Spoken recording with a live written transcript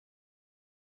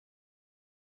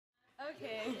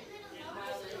Okay.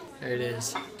 There it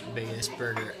is. Biggest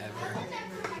burger ever.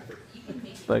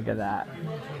 Look at that.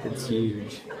 It's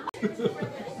huge.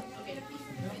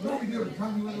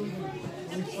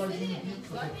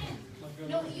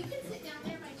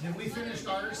 Did we finish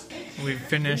ours? We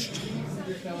finished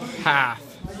half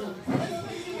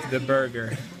the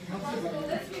burger.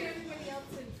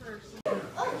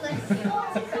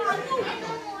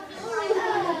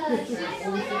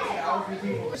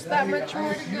 There's that much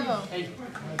more to go.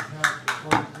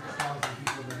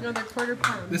 Another quarter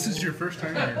pound. This is your first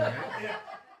time here, right?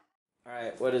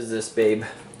 Alright, what is this, babe?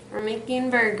 We're making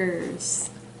burgers.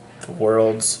 The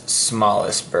world's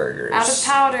smallest burgers. Out of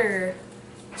powder.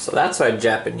 So that's why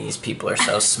Japanese people are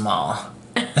so small.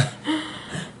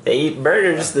 They eat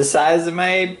burgers the size of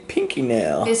my pinky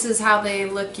nail. This is how they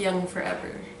look young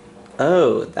forever.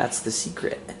 Oh, that's the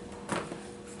secret.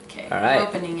 Okay, Alright,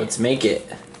 opening let's it. make it.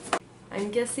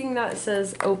 I'm guessing that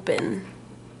says open.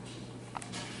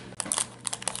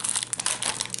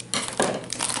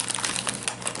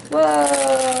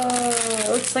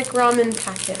 Whoa! Looks like ramen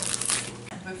packets.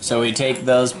 So we take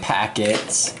those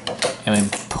packets and we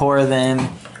pour them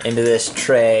into this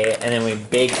tray and then we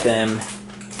bake them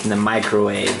in the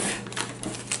microwave.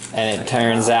 And it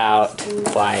turns out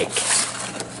like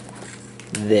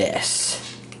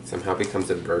this. Somehow becomes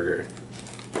a burger.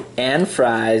 And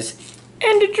fries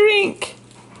and a drink.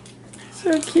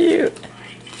 So cute.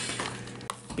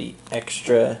 Be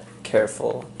extra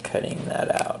careful cutting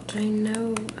that out. I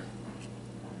know.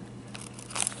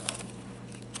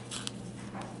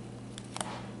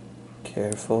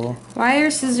 Careful. Why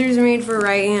are scissors made for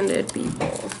right-handed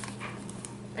people?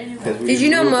 Did you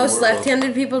know most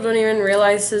left-handed people don't even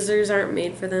realize scissors aren't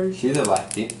made for them? She's a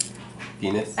lefty.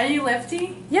 Penis. Are you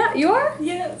lefty? Yeah, you are?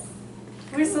 Yes.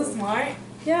 We're so smart.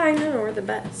 Yeah, I know. We're the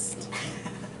best.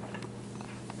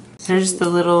 There's the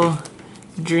little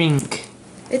drink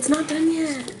It's not done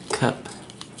yet. cup.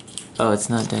 Oh, it's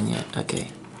not done yet. Okay.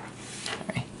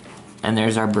 Alright. And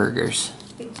there's our burgers.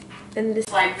 And this.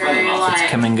 Like very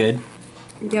It's coming good.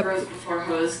 Yep. Girls before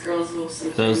hoes, girls will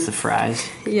sometimes. Those the fries.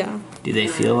 Yeah. Do they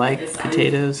feel like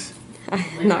potatoes?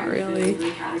 Not really.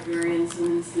 Category in some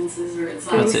instances where it's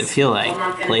What's it feel like? I'm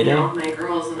not gonna Play-Doh? with my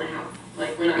girls and I have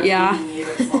like when I was Yeah. meeting you,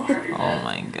 it's a lot harder. Oh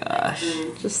my gosh.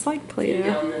 Just like to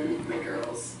Play-Doh. than my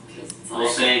girls. 'Cause it's We'll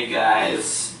like say,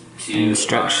 guys,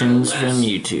 instructions from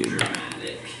YouTube.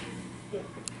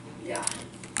 yeah.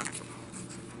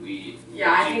 We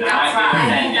Yeah, I do think not that's right. I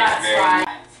defend think it that's very right.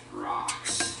 Rocks.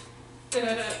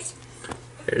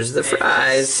 There's the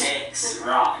fries. 56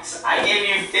 rocks. I gave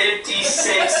you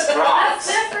 56 rocks.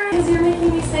 Different. Because you're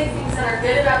making me say things that are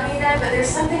good about being a guy, but there's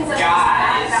some things that are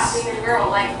bad about being a girl.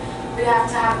 Like, we have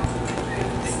to have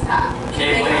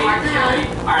Okay, make wait, it hard to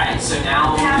know. Alright, so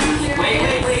now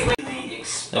wait.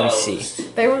 Let me see.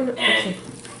 They want. And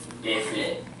if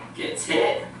it gets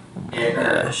hit, it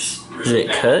Gosh. hurts. Is it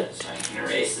cut? So I can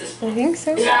erase this. I think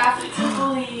so.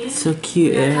 Exactly. So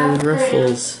cute. It has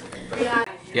ruffles.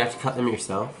 You have to cut them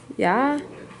yourself? Yeah.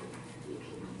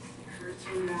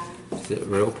 Is it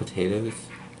real potatoes?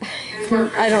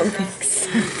 I don't think so.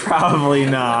 Probably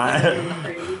not.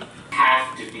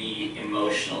 Have to be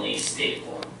emotionally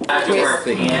stable. Have to wear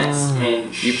Wait. pants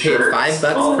and You paid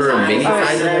 $5 for a mini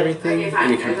size of everything,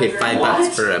 and you can pay $5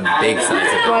 for a big size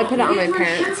of Well, I put it on my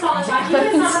parents.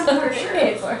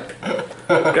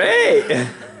 Great.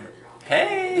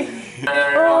 Hey.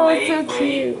 Oh, it's so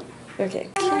cute. Okay.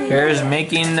 Here's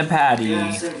making the patty.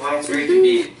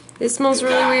 It smells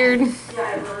really weird.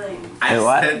 I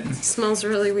what? sent It smells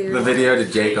really the weird. video to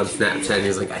Jake on Snapchat, and he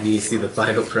was like, I need to see the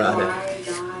final product.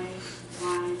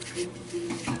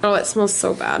 Oh, it smells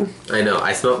so bad. I know,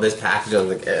 I smelled this package, I was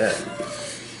like, eh.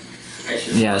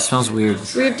 Yeah, it smells weird.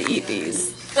 We have to eat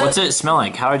these. What's it smell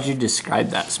like? How would you describe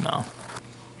that smell?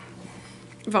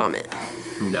 Vomit.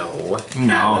 No.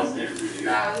 No.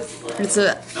 It's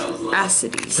a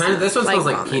acidy. Kind of, this one smells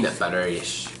like vomit. peanut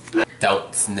butter-ish.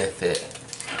 Don't sniff it.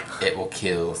 It will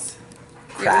kills.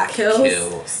 Crack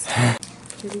Kills.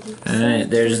 Alright,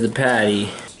 there's the patty.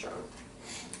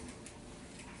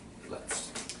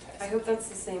 I hope that's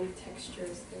the same texture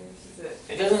as theirs.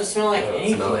 It doesn't smell like I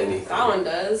don't smell anything. That one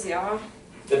does, yeah.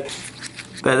 But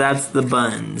that's the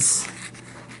buns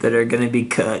that are gonna be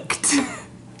cooked.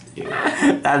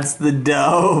 That's the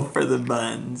dough for the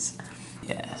buns.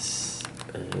 Yes.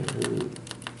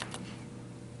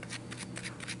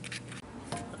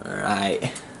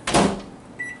 Alright.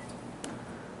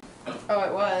 Oh,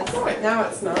 it was. Now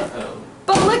it's not.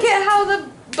 But look at how the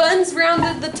buns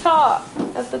rounded the top.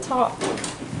 At the top.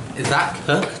 Is that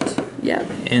cooked? Yep.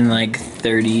 In like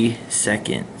 30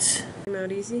 seconds. Came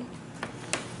out easy.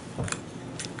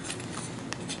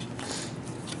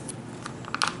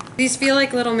 These feel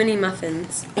like little mini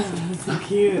muffins. So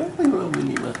cute. Like little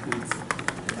mini muffins.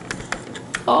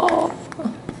 Oh.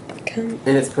 Come.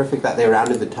 And it's perfect that they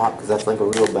rounded the top because that's like a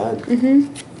real bud.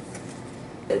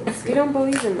 Mm-hmm. We don't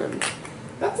believe in them.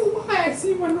 That's a lie. I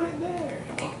see one right there.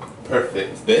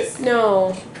 Perfect. This?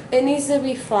 No. It needs to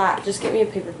be flat. Just get me a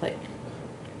paper plate.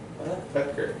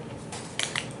 Fucker.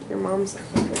 Your mom's a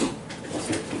fucker.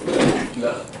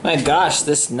 No. My gosh,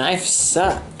 this knife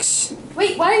sucks.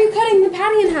 Wait, why are you cutting the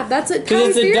patty in half? That's it.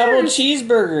 Because it's a double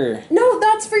cheeseburger. No,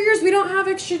 that's for yours. We don't have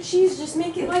extra cheese. Just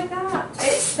make it like that.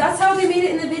 That's how they made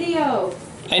it in the video.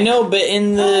 I know, but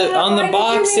in the on Why the did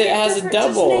box you it make has a different?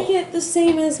 double. Just make it the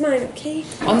same as mine, okay?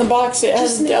 On the box it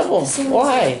has a double.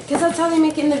 Why? Because that's how they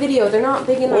make it in the video. They're not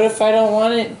big enough. What if I don't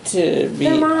want it to be?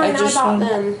 They're mine. I bought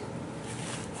them.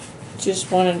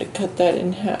 Just wanted to cut that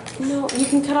in half. No, you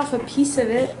can cut off a piece of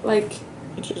it. Like,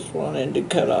 I just wanted to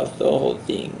cut off the whole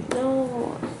thing.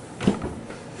 no.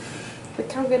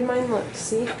 Look how good mine looks,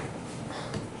 see?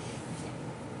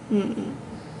 Mm-mm.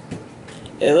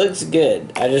 It looks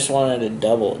good. I just wanted a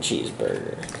double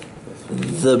cheeseburger.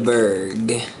 The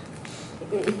Berg.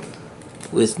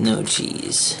 With no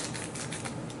cheese.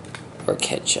 Or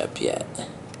ketchup yet.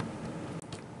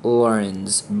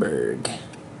 Lawrenceburg.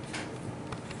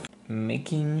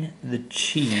 Making the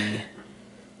cheese.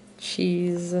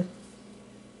 Cheese.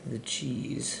 The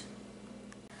cheese.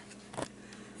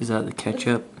 Is that the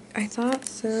ketchup? I thought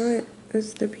so. It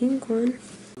was the pink one.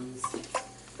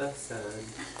 The sun.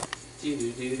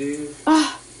 Do-do-do-do.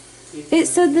 Ah! It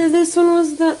said that this one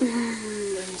was the...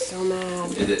 I'm so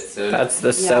mad. Is it soda? That's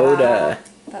the soda.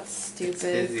 That's stupid.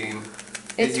 Fizzy.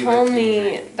 It Fizzy told with me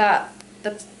pink. that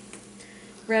the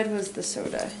red was the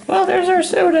soda. Well, there's our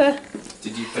soda.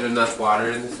 Did you put enough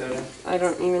water in the soda? I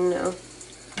don't even know.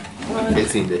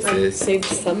 Fizzy this I is. saved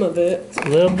some of it. A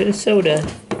little bit of soda.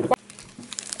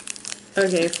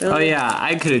 Okay, Phil. Oh yeah,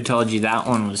 I could have told you that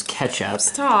one was ketchup.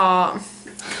 Stop.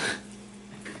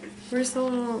 Where's the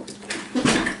little...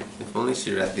 If only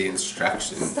she read the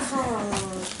instructions. Stop.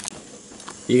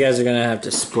 You guys are gonna have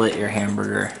to split your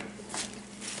hamburger.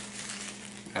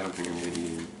 I don't think I'm gonna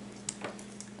eat it.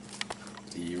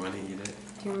 Do you want to eat it?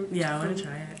 Yeah, I want to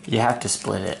try it. You have to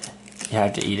split it. You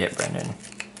have to eat it, Brendan.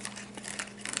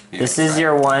 You This wanna is try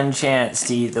your one chance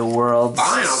to eat the world's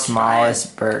Fine, I'll try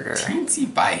smallest burger. Teensy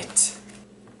bite.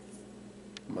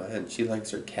 Man, she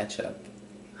likes her ketchup.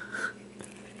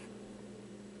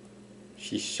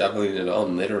 She's shoveling it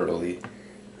on literally.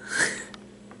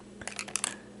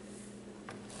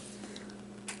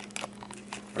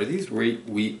 Are these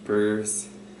wheat burgers?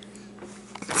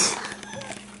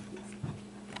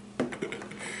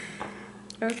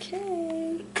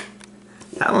 Okay.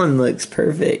 That one looks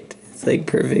perfect. It's like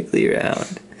perfectly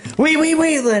round. Wait,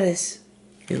 lettuce.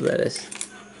 Hey, lettuce.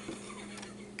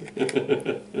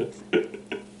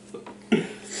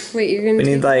 Wait, you're gonna We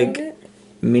take need like it?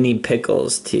 mini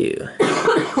pickles too.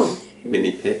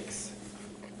 Mini picks.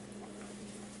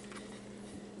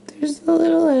 There's the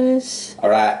little lettuce.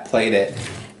 Alright, plate it.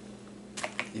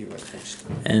 You went first.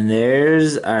 And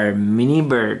there's our mini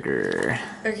burger.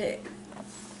 Okay.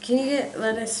 Can you get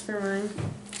lettuce for mine?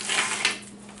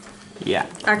 Yeah.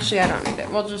 Actually, I don't need it.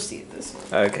 We'll just eat this one.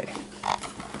 Okay.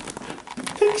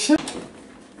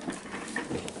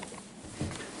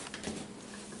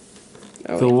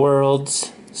 The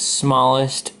world's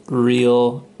smallest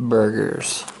real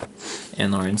burgers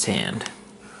in Lauren's hand.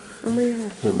 Oh my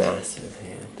god. Her massive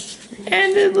hand.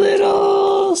 And a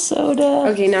little soda.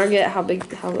 Okay, now get how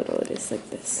little it is, like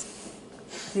this.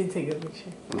 Can you take a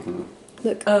picture? Mm-hmm.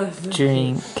 Look. Oh, so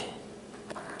Drink.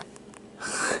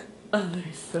 Oh,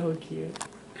 they're so cute.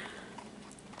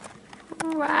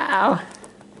 Wow.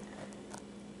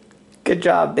 Good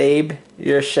job, babe.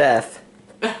 You're a chef.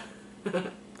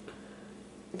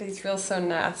 These feel so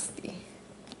nasty.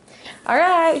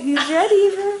 Alright, who's ready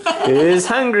for... Who's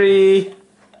hungry?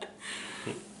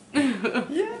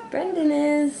 Brendan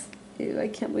is. Ew, I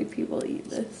can't believe people eat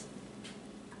this.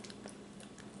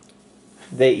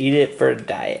 They eat it for a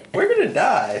diet. We're gonna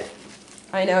die.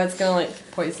 I know, it's gonna like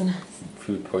poison us.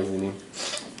 Food poisoning.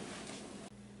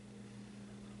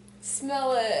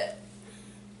 Smell it.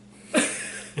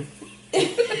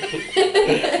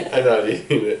 I'm not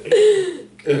eating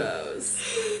it. Gross.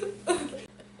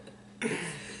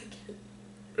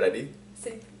 Ready?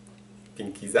 Say.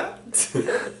 Pinkies out.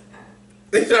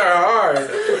 These are hard.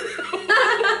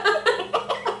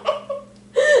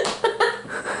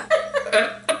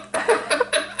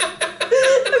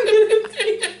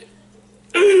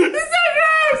 It's so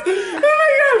gross! Oh my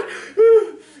gosh!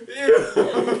 Ew.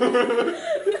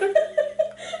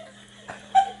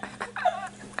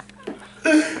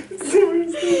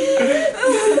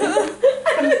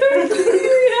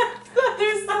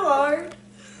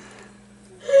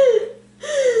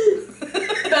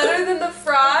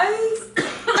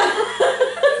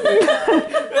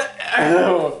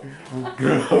 Ew.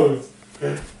 Gross.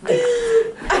 I'm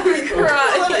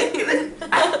crying.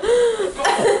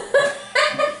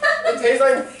 It tastes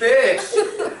like fish.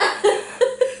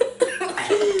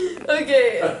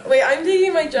 Okay, wait, I'm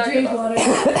taking my jacket Drink off. water.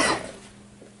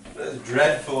 That's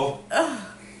dreadful.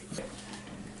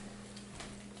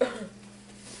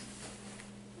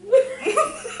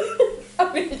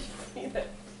 How did you see that?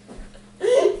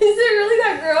 Is it really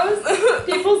that gross?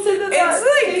 People said that that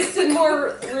tasted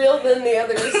more real than the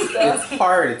other stuff. It's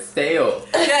hard. It's stale.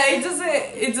 Yeah, it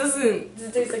doesn't. Does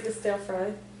it taste like a stale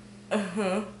fry?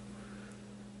 Uh-huh.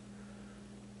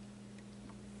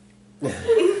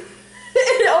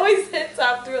 It always hits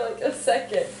after like a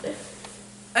second.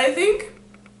 I think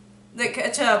the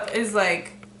ketchup is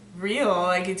like real,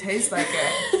 like it tastes like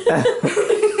it.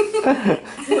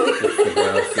 It's the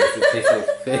grossest. It tastes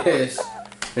like fish.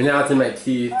 And now it's in my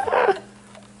teeth.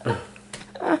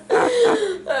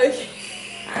 Okay.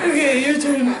 Okay, your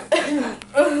turn.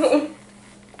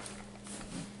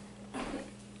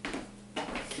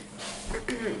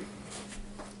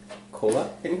 Cola?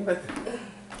 Anything like that?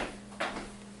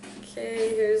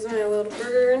 Okay, here's my little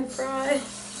burger and fry.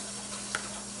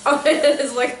 Oh, it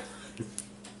is like.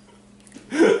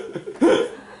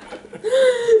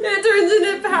 It turns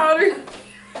into powder.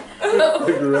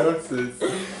 The grossest.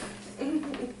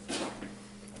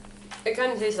 It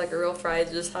kind of tastes like a real fry,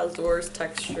 it just has the worst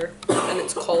texture. And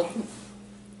it's cold.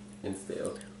 And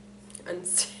stale. And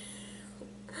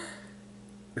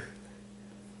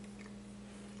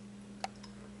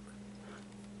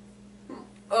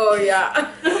oh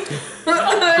yeah.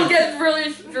 It gets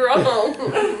really strong.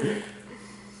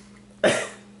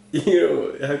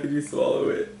 Ew, how could you swallow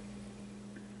it?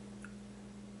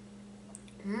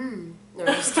 No, I'm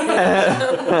just kidding.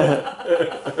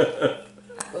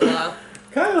 Wow.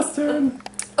 Kyle's turn.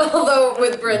 Although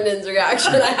with Brendan's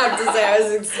reaction, I have to say I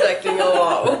was expecting a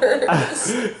lot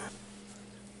worse.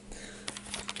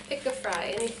 Pick a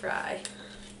fry, any fry.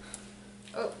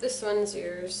 Oh, this one's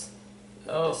yours.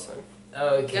 Oh, This one.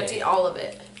 okay. You have to eat all of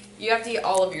it. You have to eat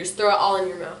all of yours. Throw it all in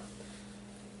your mouth.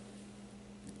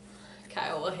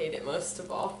 Kyle will hate it most of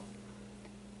all.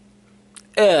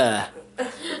 Ugh.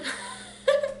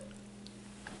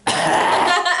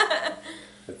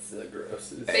 That's the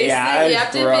grossest. Face Yeah, you it's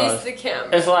have to gross. face the camera.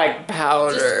 It's like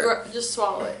powder. Just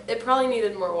swallow it. It probably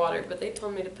needed more water, but they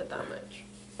told me to put that much.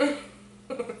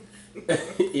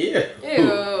 Ew.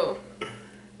 Ew.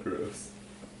 Gross.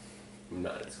 I'm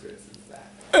not as gross as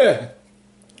that.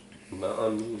 Not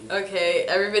on me. Okay,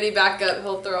 everybody back up.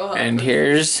 He'll throw up. And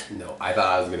here's No, I thought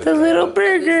I was gonna the little This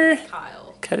burger. is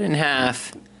Kyle. Cut in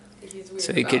half. He's weird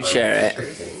So you about could share it.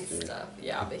 textures and stuff.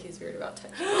 Yeah, but he's weird about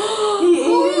texture.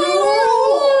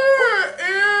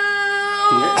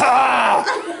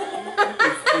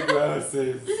 It's the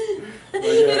grossest.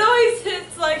 It always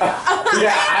hits like.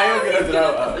 Yeah, I am gonna throw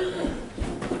up.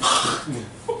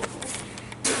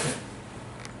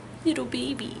 Little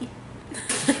baby.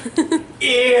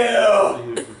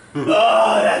 Ew!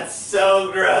 Oh, that's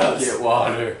so gross. Get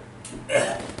water.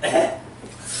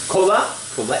 Cola?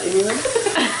 Cola, anyone?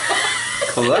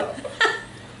 Cola?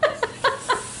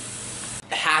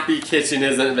 Happy Kitchen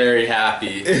isn't very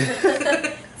happy.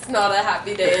 It's not a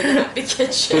happy day in the happy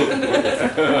kitchen.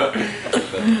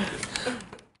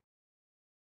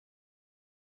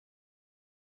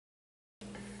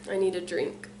 I need a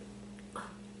drink.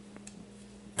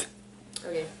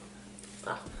 Okay.